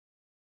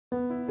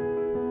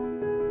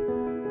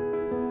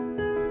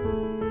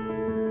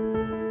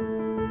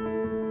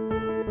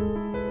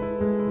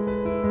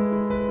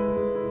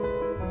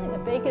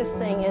biggest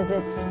thing is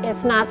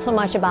it's not so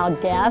much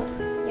about death.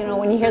 You know,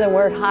 when you hear the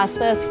word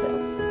hospice,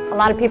 a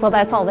lot of people,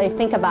 that's all they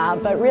think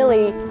about, but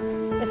really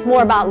it's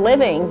more about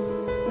living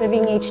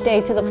each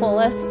day to the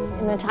fullest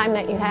in the time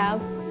that you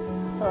have.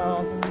 So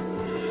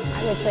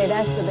I would say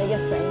that's the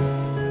biggest thing.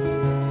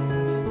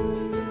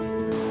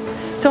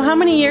 So how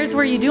many years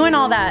were you doing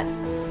all that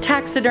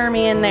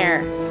taxidermy in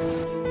there?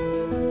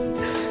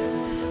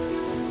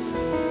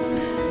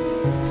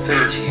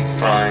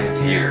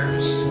 35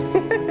 years.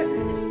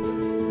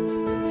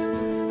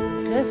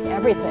 Just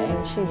everything.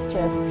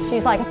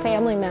 She's like a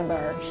family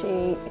member.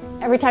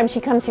 Every time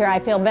she comes here, I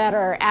feel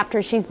better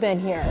after she's been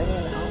here,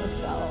 you know.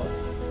 So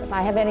if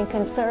I have any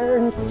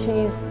concerns,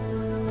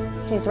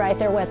 she's right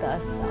there with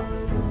us.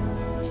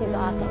 So she's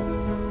awesome.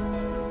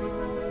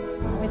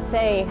 I would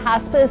say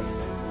hospice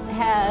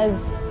has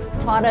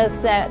taught us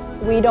that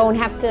we don't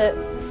have to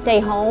stay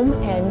home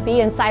and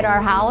be inside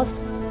our house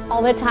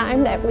all the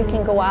time, that we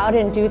can go out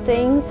and do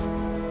things.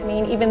 I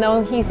mean, even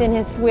though he's in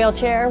his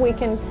wheelchair, we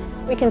can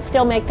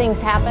still make things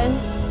happen.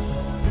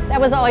 That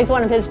was always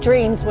one of his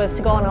dreams, was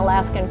to go on an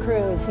Alaskan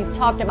cruise. He's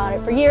talked about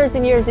it for years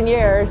and years and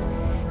years.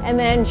 And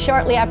then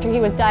shortly after he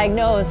was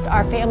diagnosed,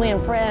 our family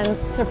and friends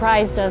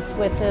surprised us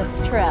with this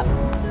trip.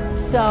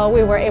 So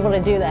we were able to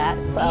do that.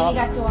 So. And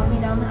you got to walk me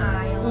down the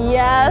aisle.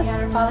 Yes. You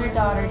got our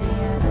father-daughter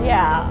dance.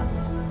 Yeah.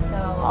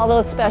 So all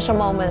those special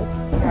moments.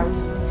 Yeah, we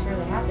just make sure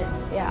they happen.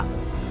 Yeah.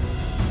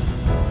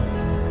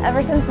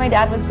 Ever since my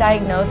dad was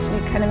diagnosed, we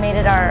kind of made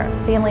it our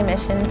family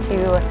mission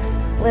to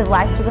live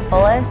life to the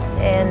fullest,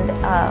 and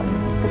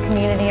the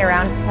community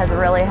around us has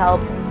really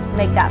helped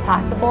make that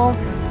possible.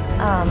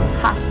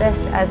 Hospice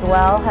as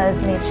well has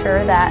made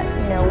sure that,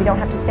 you know, we don't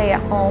have to stay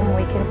at home.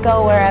 We can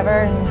go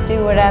wherever and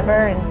do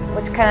whatever, and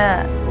which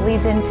kind of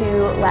leads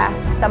into last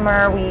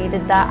summer we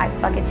did the Ice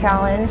Bucket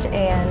Challenge,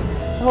 and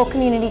the whole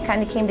community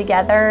kind of came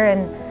together,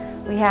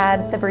 and we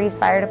had the Breeze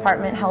Fire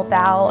Department help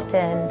out,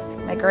 and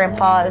my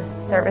grandpa's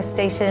service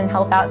station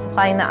help out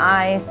supplying the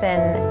ice,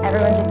 and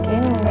everyone just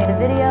came and we made a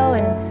video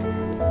and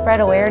spread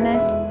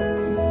awareness.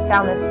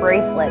 Found this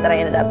bracelet that I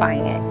ended up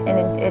buying it,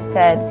 and it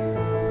said,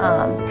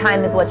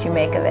 time is what you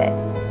make of it.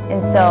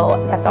 And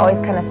so that's always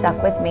kind of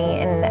stuck with me.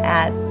 And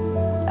at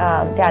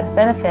Dad's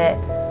benefit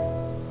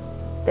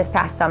this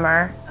past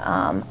summer,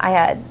 I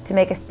had to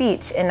make a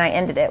speech, and I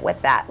ended it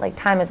with that, like,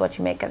 time is what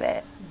you make of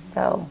it.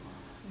 So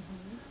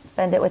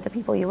spend it with the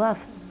people you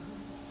love.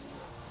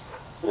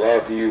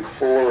 Love you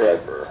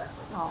forever.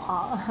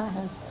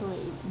 Oh,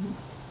 sweet.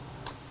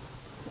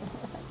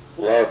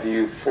 Love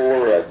you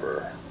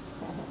forever.